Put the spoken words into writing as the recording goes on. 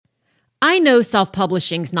I know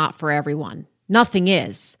self-publishing's not for everyone. Nothing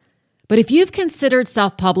is. But if you've considered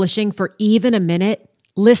self-publishing for even a minute,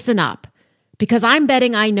 listen up, because I'm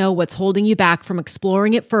betting I know what's holding you back from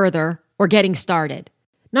exploring it further or getting started.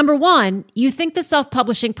 Number one, you think the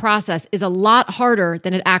self-publishing process is a lot harder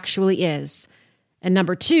than it actually is. And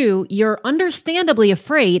number two, you're understandably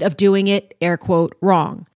afraid of doing it, air quote,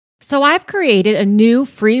 wrong. So I've created a new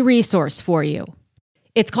free resource for you.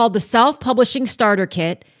 It's called the Self-Publishing Starter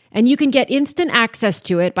Kit, and you can get instant access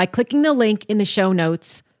to it by clicking the link in the show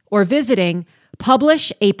notes or visiting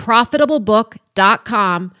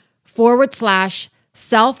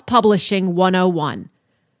publishaprofitablebook.com/self-publishing 101.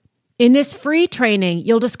 In this free training,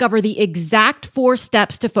 you'll discover the exact 4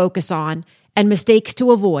 steps to focus on and mistakes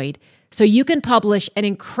to avoid so you can publish an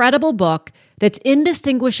incredible book that's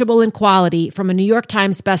indistinguishable in quality from a New York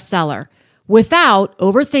Times bestseller without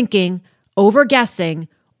overthinking, overguessing,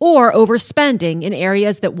 or overspending in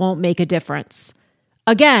areas that won't make a difference.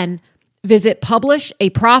 Again, visit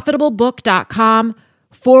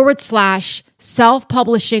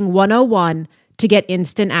publishaprofitablebook.com/self-publishing 101 to get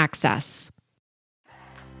instant access.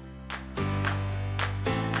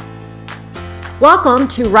 Welcome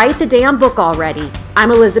to Write the Damn Book Already. I'm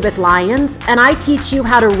Elizabeth Lyons, and I teach you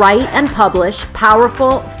how to write and publish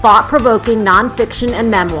powerful, thought-provoking nonfiction and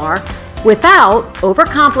memoir without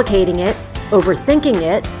overcomplicating it, overthinking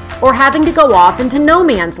it, or having to go off into no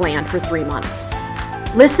man's land for 3 months.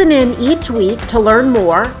 Listen in each week to learn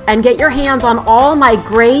more and get your hands on all my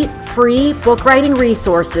great free book writing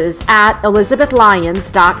resources at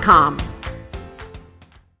elizabethlyons.com.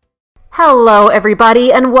 Hello,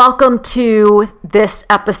 everybody, and welcome to this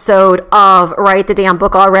episode of Write the Damn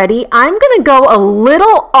Book Already. I'm going to go a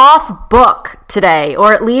little off book today,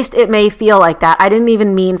 or at least it may feel like that. I didn't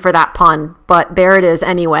even mean for that pun, but there it is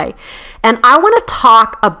anyway. And I want to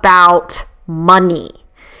talk about money.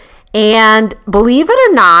 And believe it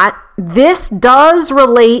or not, this does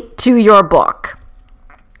relate to your book.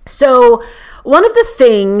 So one of the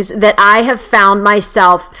things that I have found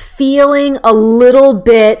myself feeling a little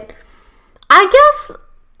bit, I guess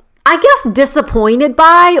disappointed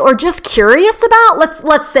by, or just curious about,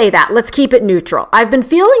 let's say that. Let's keep it neutral. I've been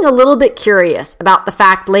feeling a little bit curious about the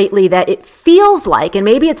fact lately that it feels like, and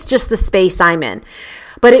maybe it's just the space I'm in,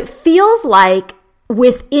 but it feels like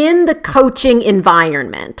within the coaching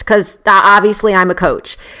environment, because obviously I'm a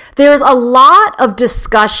coach, there's a lot of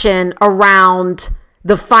discussion around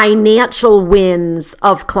the financial wins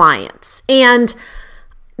of clients. And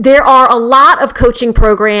there are a lot of coaching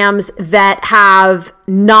programs that have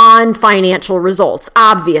non-financial results,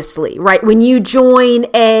 obviously, right? When you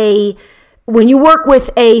work with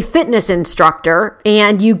a fitness instructor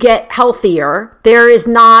and you get healthier, there is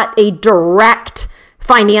not a direct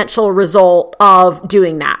financial result of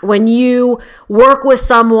doing that. When you work with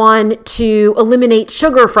someone to eliminate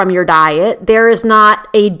sugar from your diet, there is not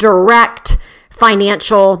a direct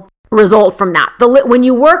financial result from that. When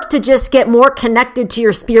you work to just get more connected to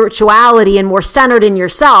your spirituality and more centered in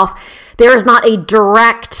yourself, there is not a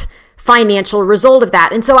direct financial result of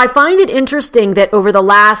that. And so I find it interesting that over the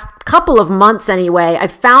last couple of months anyway, I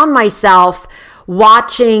found myself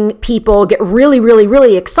watching people get really, really,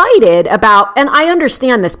 really excited about, and I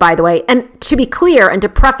understand this, by the way, and to be clear and to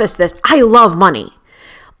preface this, I love money,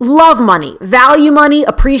 value money,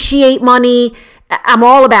 appreciate money. I'm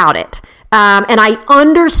all about it. And I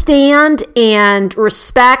understand and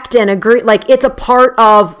respect and agree, like it's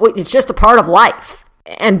just a part of life,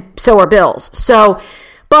 and so are bills.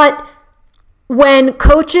 But when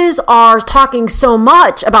coaches are talking so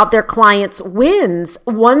much about their clients' wins,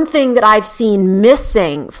 one thing that I've seen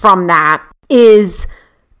missing from that is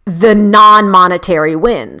the non-monetary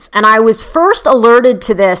wins. And I was first alerted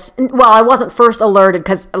to this. Well, I wasn't first alerted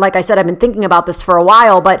because, like I said, I've been thinking about this for a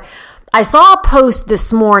while, but I saw a post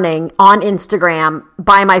this morning on Instagram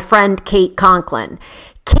by my friend Kate Conklin.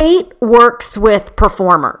 Kate works with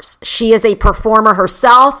performers. She is a performer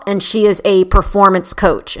herself, and she is a performance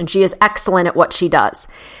coach, and she is excellent at what she does.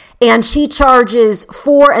 And she charges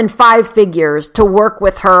 4 and 5 figures to work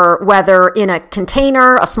with her, whether in a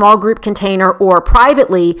container, a small group container, or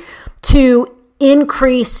privately, to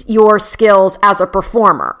increase your skills as a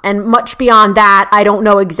performer. And much beyond that, I don't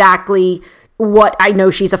know exactly what I know.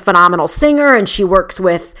 She's a phenomenal singer, and she works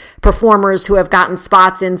with performers who have gotten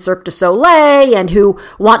spots in Cirque du Soleil and who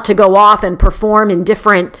want to go off and perform in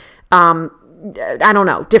different,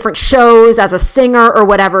 different shows as a singer or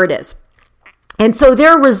whatever it is. And so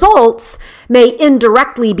their results may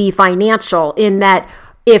indirectly be financial in that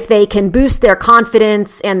if they can boost their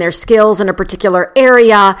confidence and their skills in a particular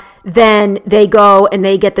area, then they go and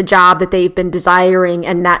they get the job that they've been desiring,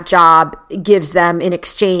 and that job gives them in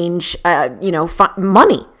exchange,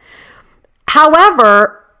 money.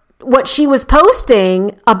 However, what she was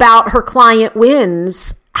posting about her client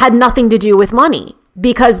wins had nothing to do with money,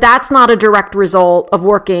 because that's not a direct result of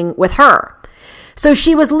working with her. So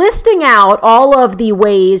she was listing out all of the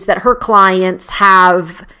ways that her clients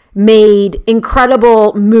have made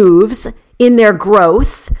incredible moves in their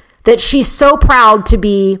growth that she's so proud to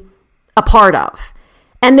be a part of.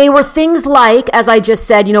 And they were things like, as I just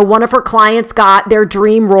said, one of her clients got their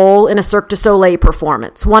dream role in a Cirque du Soleil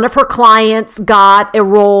performance. One of her clients got a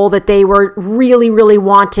role that they were really, really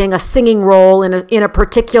wanting, a singing role in a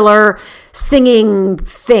particular singing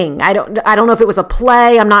thing. I don't know if it was a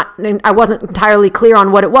play. I wasn't entirely clear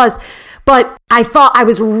on what it was, but I thought I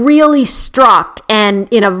was really struck and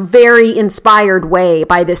in a very inspired way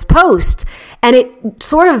by this post. And it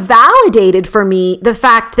sort of validated for me the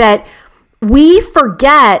fact that we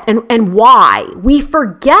forget, and why we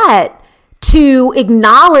forget to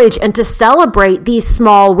acknowledge and to celebrate these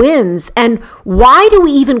small wins. And why do we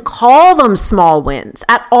even call them small wins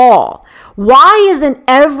at all? Why isn't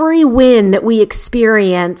every win that we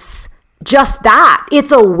experience just that?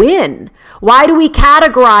 It's a win. Why do we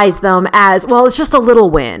categorize them as, well, it's just a little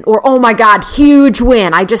win, or, oh my God, huge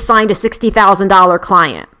win, I just signed a $60,000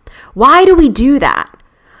 client? Why do we do that?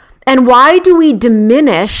 And why do we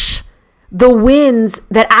diminish the wins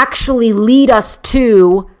that actually lead us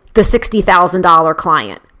to the $60,000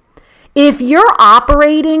 client? If you're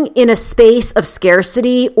operating in a space of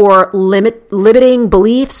scarcity or limiting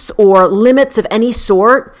beliefs or limits of any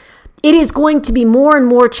sort, it is going to be more and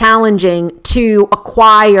more challenging to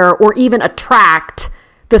acquire or even attract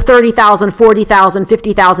the $30,000,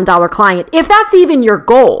 $40,000, $50,000 client, if that's even your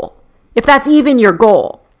goal.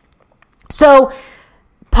 So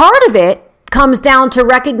part of it comes down to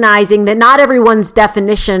recognizing that not everyone's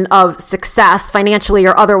definition of success, financially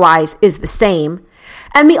or otherwise, is the same.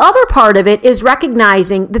 And the other part of it is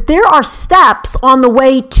recognizing that there are steps on the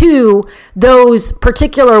way to those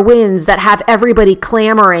particular wins that have everybody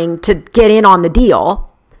clamoring to get in on the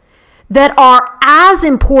deal that are as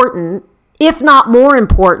important, if not more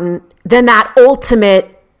important, than that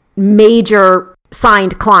ultimate major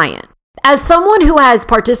signed client. As someone who has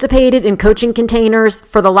participated in coaching containers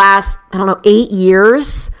for the last, 8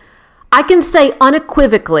 years, I can say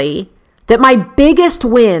unequivocally that my biggest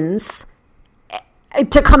wins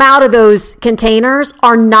to come out of those containers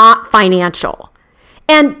are not financial.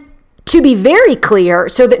 And to be very clear,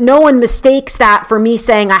 so that no one mistakes that for me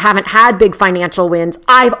saying I haven't had big financial wins,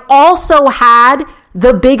 I've also had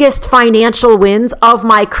the biggest financial wins of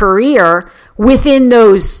my career within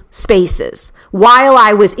those spaces, while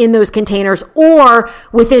I was in those containers or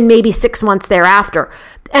within maybe 6 months thereafter.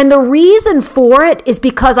 And the reason for it is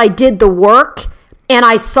because I did the work and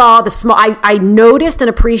I saw I noticed and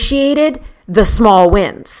appreciated the small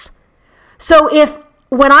wins. So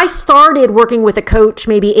when I started working with a coach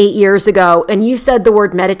maybe 8 years ago and you said the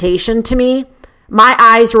word meditation to me, my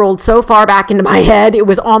eyes rolled so far back into my head, it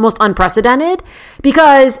was almost unprecedented,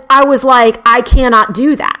 because I was like, I cannot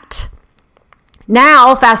do that.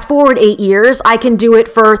 Now, fast forward 8 years, I can do it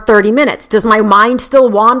for 30 minutes. Does my mind still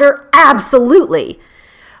wander? Absolutely.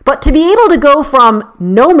 But to be able to go from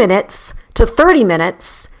no minutes to 30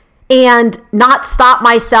 minutes and not stop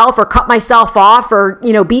myself or cut myself off or,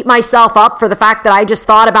 beat myself up for the fact that I just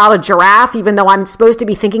thought about a giraffe, even though I'm supposed to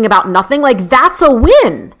be thinking about nothing, like, that's a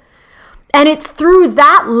win. And it's through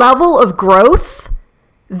that level of growth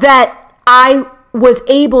that I was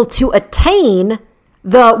able to attain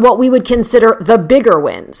what we would consider the bigger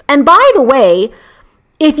wins. And by the way,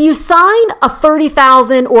 if you sign a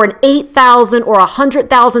 $30,000 or an $8,000 or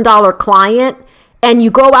 $100,000 client and you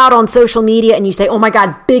go out on social media and you say, oh my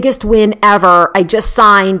God, biggest win ever, I just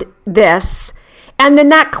signed this. And then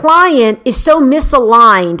that client is so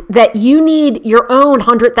misaligned that you need your own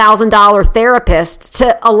 $100,000 therapist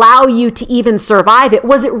to allow you to even survive it.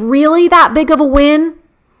 Was it really that big of a win?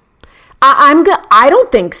 I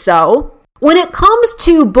don't think so. When it comes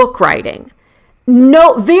to book writing,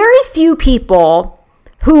 very few people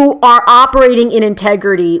who are operating in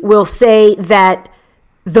integrity will say that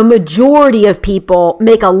the majority of people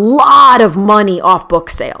make a lot of money off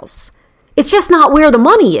book sales. It's just not where the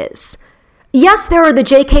money is. Yes, there are the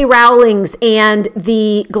J.K. Rowlings and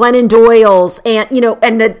the Glennon Doyles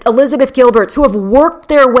and the Elizabeth Gilberts who have worked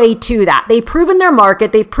their way to that. They've proven their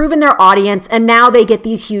market, they've proven their audience, and now they get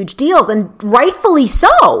these huge deals, and rightfully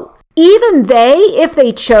so. Even they, if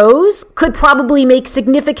they chose, could probably make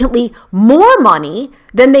significantly more money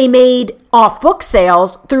than they made off book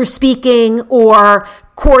sales through speaking or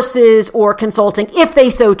courses or consulting if they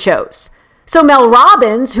so chose. So Mel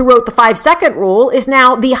Robbins, who wrote the 5-second rule, is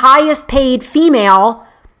now the highest paid female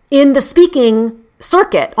in the speaking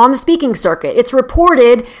circuit, on the speaking circuit. It's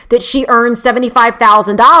reported that she earned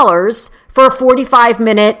 $75,000 for a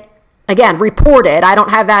 45-minute, again, reported. I don't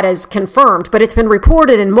have that as confirmed, but it's been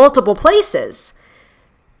reported in multiple places.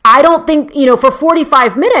 I don't think, for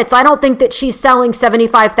 45 minutes, I don't think that she's selling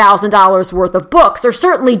 $75,000 worth of books, or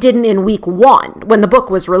certainly didn't in week 1 when the book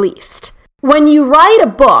was released. When you write a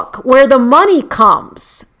book, where the money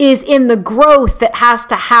comes is in the growth that has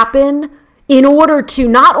to happen in order to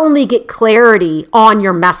not only get clarity on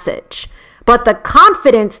your message, but the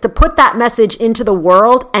confidence to put that message into the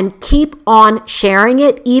world and keep on sharing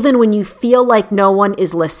it even when you feel like no one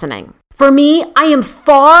is listening. For me, I am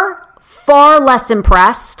far, far less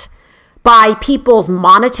impressed by people's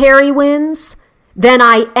monetary wins than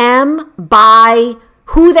I am by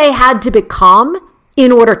who they had to become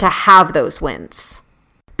in order to have those wins.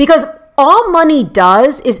 Because all money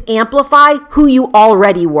does is amplify who you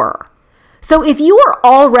already were. So if you are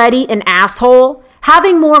already an asshole,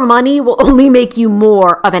 having more money will only make you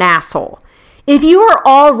more of an asshole. If you are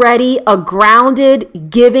already a grounded,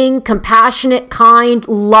 giving, compassionate, kind,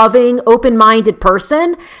 loving, open-minded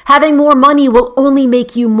person, having more money will only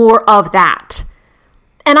make you more of that.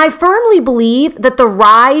 And I firmly believe that the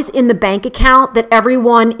rise in the bank account that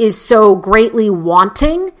everyone is so greatly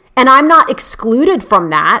wanting, and I'm not excluded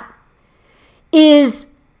from that, is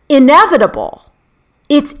inevitable.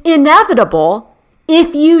 It's inevitable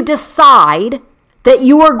if you decide that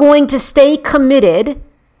you are going to stay committed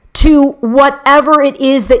to whatever it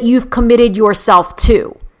is that you've committed yourself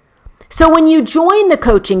to. So when you join the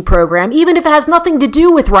coaching program, even if it has nothing to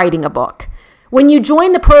do with writing a book, when you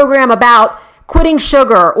join the program about quitting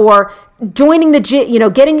sugar or joining the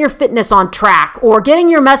gym, getting your fitness on track or getting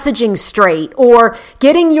your messaging straight or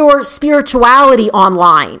getting your spirituality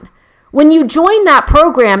online, when you join that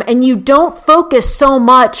program and you don't focus so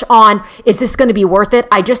much on, is this going to be worth it?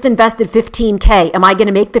 I just invested $15K. Am I going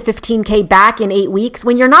to make the $15K back in 8 weeks?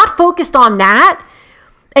 When you're not focused on that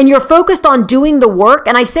and you're focused on doing the work,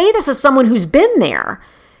 and I say this as someone who's been there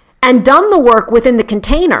and done the work within the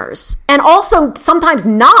containers and also sometimes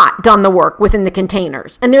not done the work within the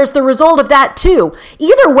containers. And there's the result of that too.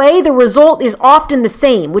 Either way, the result is often the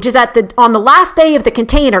same, which is on the last day of the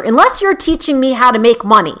container, unless you're teaching me how to make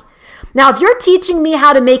money. Now, if you're teaching me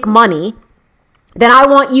how to make money, then I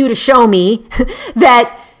want you to show me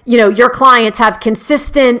that, your clients have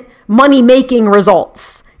consistent money-making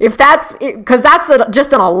results. Because that's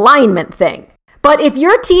just an alignment thing. But if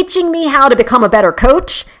you're teaching me how to become a better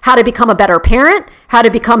coach, how to become a better parent, how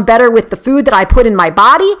to become better with the food that I put in my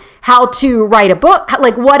body, how to write a book,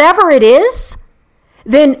 like whatever it is,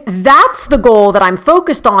 then that's the goal that I'm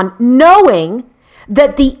focused on, knowing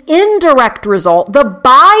that the indirect result, the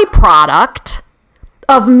byproduct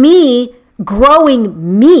of me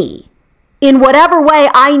growing me in whatever way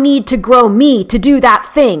I need to grow me to do that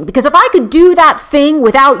thing. Because if I could do that thing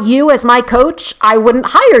without you as my coach, I wouldn't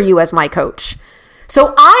hire you as my coach.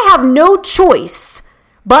 So I have no choice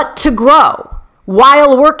but to grow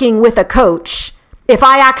while working with a coach if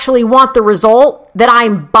I actually want the result that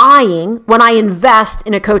I'm buying when I invest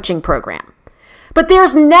in a coaching program. But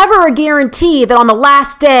there's never a guarantee that on the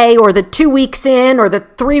last day or the 2 weeks in or the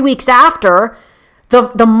 3 weeks after,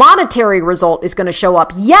 the monetary result is going to show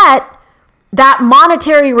up. Yet, that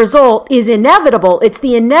monetary result is inevitable. It's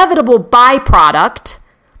the inevitable byproduct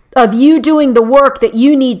of you doing the work that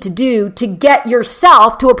you need to do to get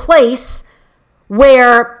yourself to a place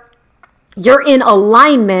where you're in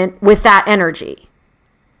alignment with that energy.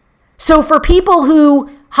 So for people who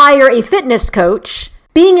hire a fitness coach,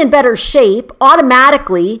 being in better shape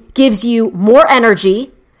automatically gives you more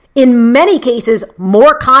energy, in many cases,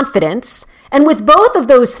 more confidence. And with both of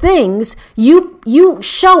those things, you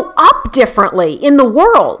show up differently in the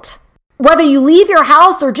world. Whether you leave your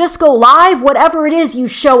house or just go live, whatever it is, you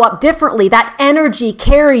show up differently. That energy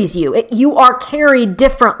carries you. You are carried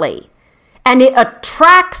differently. And it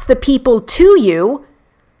attracts the people to you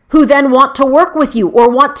who then want to work with you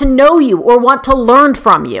or want to know you or want to learn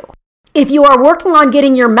from you. If you are working on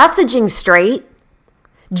getting your messaging straight,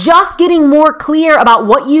 just getting more clear about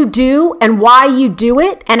what you do and why you do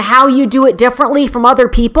it and how you do it differently from other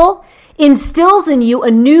people instills in you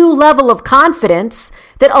a new level of confidence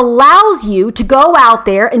that allows you to go out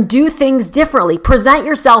there and do things differently, present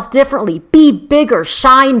yourself differently, be bigger,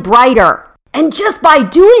 shine brighter. And just by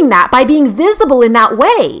doing that, by being visible in that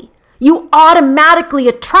way, you automatically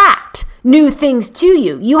attract new things to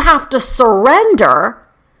you. You have to surrender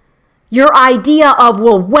your idea of,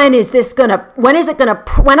 well, when am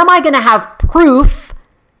I going to have proof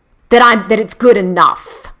that it's good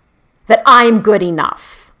enough, that I'm good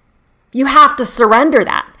enough? You have to surrender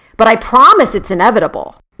that. But I promise it's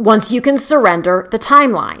inevitable once you can surrender the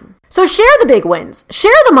timeline. So share the big wins,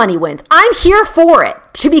 share the money wins. I'm here for it.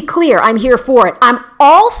 To be clear, I'm here for it. I'm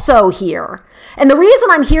also here. And the reason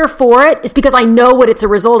I'm here for it is because I know what it's a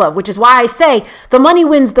result of, which is why I say the money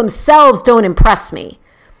wins themselves don't impress me.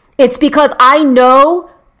 It's because I know,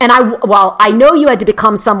 I know you had to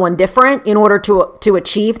become someone different in order to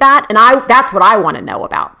achieve that. And that's what I want to know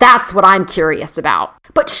about. That's what I'm curious about.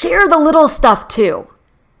 But share the little stuff too.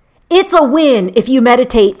 It's a win if you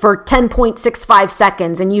meditate for 10.65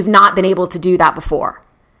 seconds and you've not been able to do that before.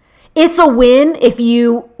 It's a win if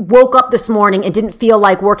you woke up this morning and didn't feel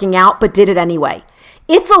like working out, but did it anyway.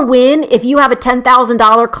 It's a win if you have a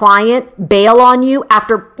 $10,000 client bail on you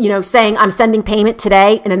after, saying, I'm sending payment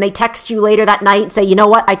today. And then they text you later that night and say, you know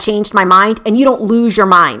what? I changed my mind, and you don't lose your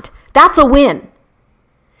mind. That's a win.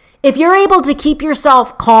 If you're able to keep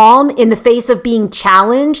yourself calm in the face of being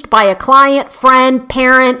challenged by a client, friend,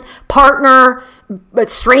 parent, partner, a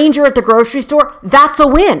stranger at the grocery store, that's a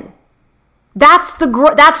win. That's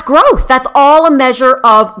growth. That's all a measure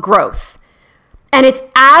of growth. And it's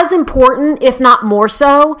as important, if not more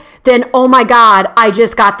so, than, oh my God, I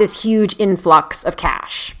just got this huge influx of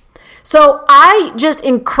cash. So I just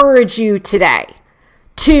encourage you today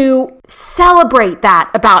to celebrate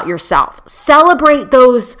that about yourself. Celebrate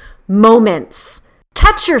those moments.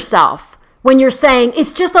 Catch yourself when you're saying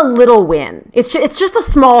it's just a little win. It's just a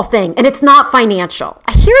small thing and it's not financial.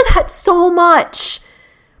 I hear that so much.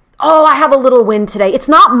 Oh, I have a little win today. It's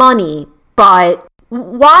not money, but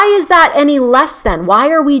why is that any less than? Why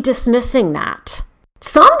are we dismissing that?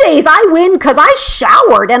 Some days I win because I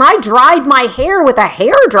showered and I dried my hair with a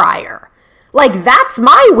hairdryer. Like, that's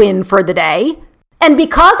my win for the day. And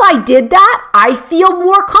because I did that, I feel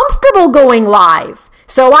more comfortable going live.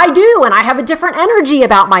 So I do, and I have a different energy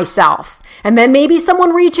about myself. And then maybe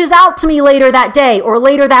someone reaches out to me later that day or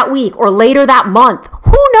later that week or later that month.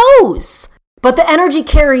 Who knows? But the energy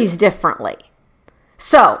carries differently.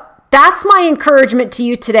 So that's my encouragement to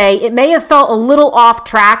you today. It may have felt a little off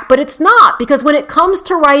track, but it's not, because when it comes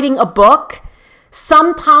to writing a book,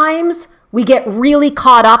 sometimes we get really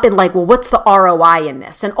caught up in like, well, what's the ROI in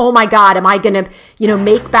this? And oh my God, am I going to,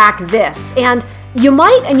 make back this? And you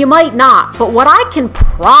might and you might not. But what I can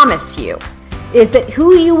promise you is that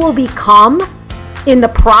who you will become in the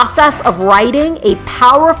process of writing a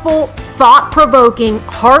powerful, thought-provoking,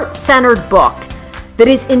 heart-centered book that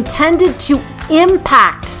is intended to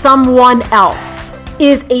impact someone else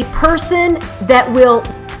is a person that will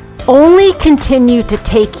only continue to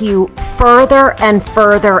take you further and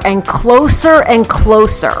further and closer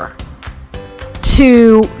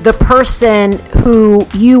to the person who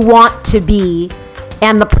you want to be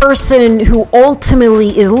and the person who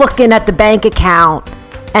ultimately is looking at the bank account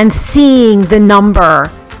and seeing the number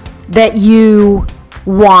that you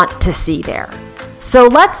want to see there. So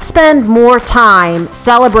let's spend more time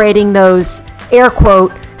celebrating those, air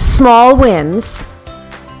quote, small wins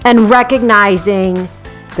and recognizing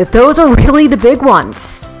that those are really the big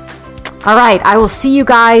ones. All right, I will see you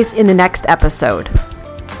guys in the next episode.